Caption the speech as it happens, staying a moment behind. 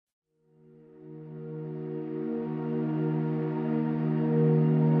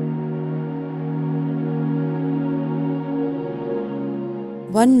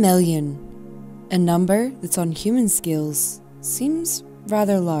1,000,000, a number that on human scales seems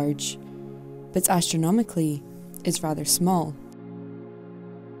rather large, but astronomically is rather small.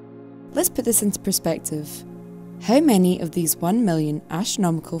 Let's put this into perspective. How many of these 1,000,000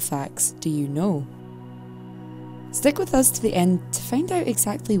 astronomical facts do you know? Stick with us to the end to find out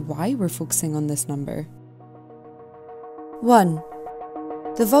exactly why we're focusing on this number. 1.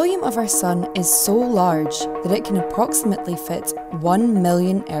 The volume of our Sun is so large that it can approximately fit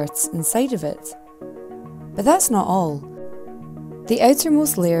 1,000,000 Earths inside of it. But that's not all. The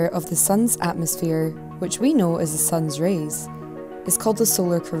outermost layer of the Sun's atmosphere, which we know as the Sun's rays, is called the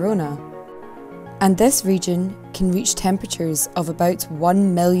solar corona. And this region can reach temperatures of about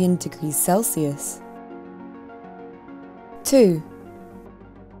 1,000,000 degrees Celsius. 2.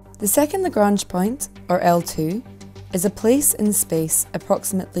 The second Lagrange point, or L2, is a place in space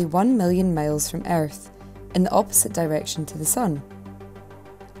approximately 1,000,000 miles from Earth, in the opposite direction to the Sun.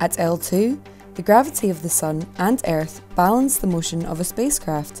 At L2, the gravity of the Sun and Earth balance the motion of a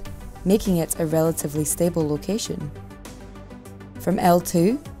spacecraft, making it a relatively stable location. From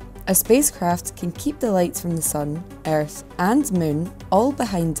L2, a spacecraft can keep the lights from the Sun, Earth and Moon all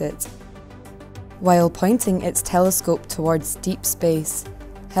behind it, while pointing its telescope towards deep space,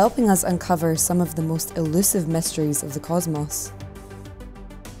 helping us uncover some of the most elusive mysteries of the cosmos.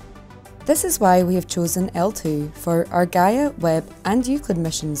 This is why we have chosen L2 for our Gaia, Webb and Euclid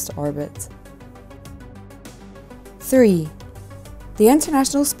missions to orbit. 3. The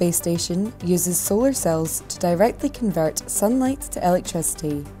International Space Station uses solar cells to directly convert sunlight to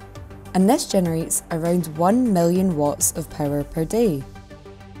electricity, and this generates around 1,000,000 watts of power per day.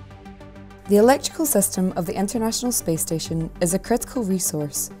 The electrical system of the International Space Station is a critical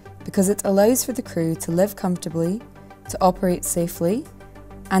resource because it allows for the crew to live comfortably, to operate safely,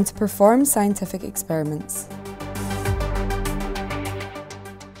 and to perform scientific experiments.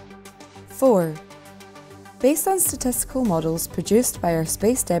 4. Based on statistical models produced by our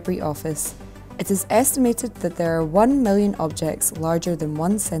Space Debris Office, it is estimated that there are 1,000,000 objects larger than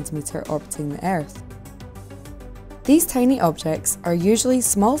 1 centimetre orbiting the Earth. These tiny objects are usually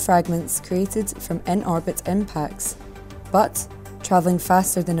small fragments created from in-orbit impacts, but travelling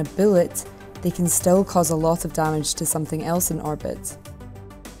faster than a bullet, they can still cause a lot of damage to something else in orbit.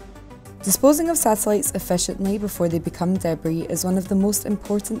 Disposing of satellites efficiently before they become debris is one of the most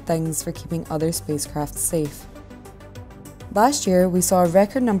important things for keeping other spacecraft safe. Last year, we saw a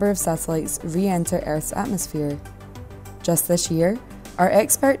record number of satellites re-enter Earth's atmosphere. Just this year, our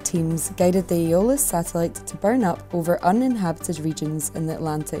expert teams guided the Aeolus satellite to burn up over uninhabited regions in the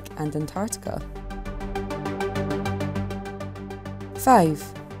Atlantic and Antarctica.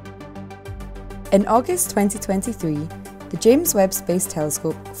 5. In August 2023, the James Webb Space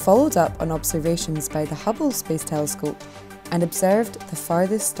Telescope followed up on observations by the Hubble Space Telescope and observed the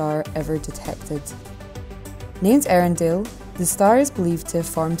farthest star ever detected. Named Erindale, the star is believed to have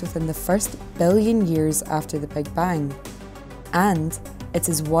formed within the first billion years after the Big Bang, and it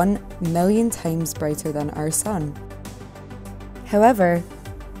is 1,000,000 times brighter than our Sun. However,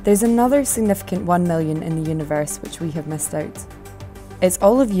 there's another significant 1,000,000 in the universe which we have missed out. It's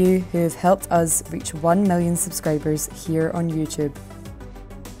all of you who have helped us reach 1,000,000 subscribers here on YouTube.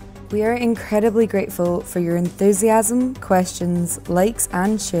 We are incredibly grateful for your enthusiasm, questions, likes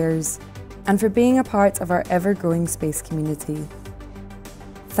and shares, and for being a part of our ever-growing space community.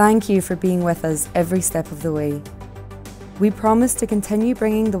 Thank you for being with us every step of the way. We promise to continue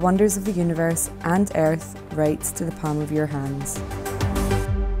bringing the wonders of the universe and Earth right to the palm of your hands.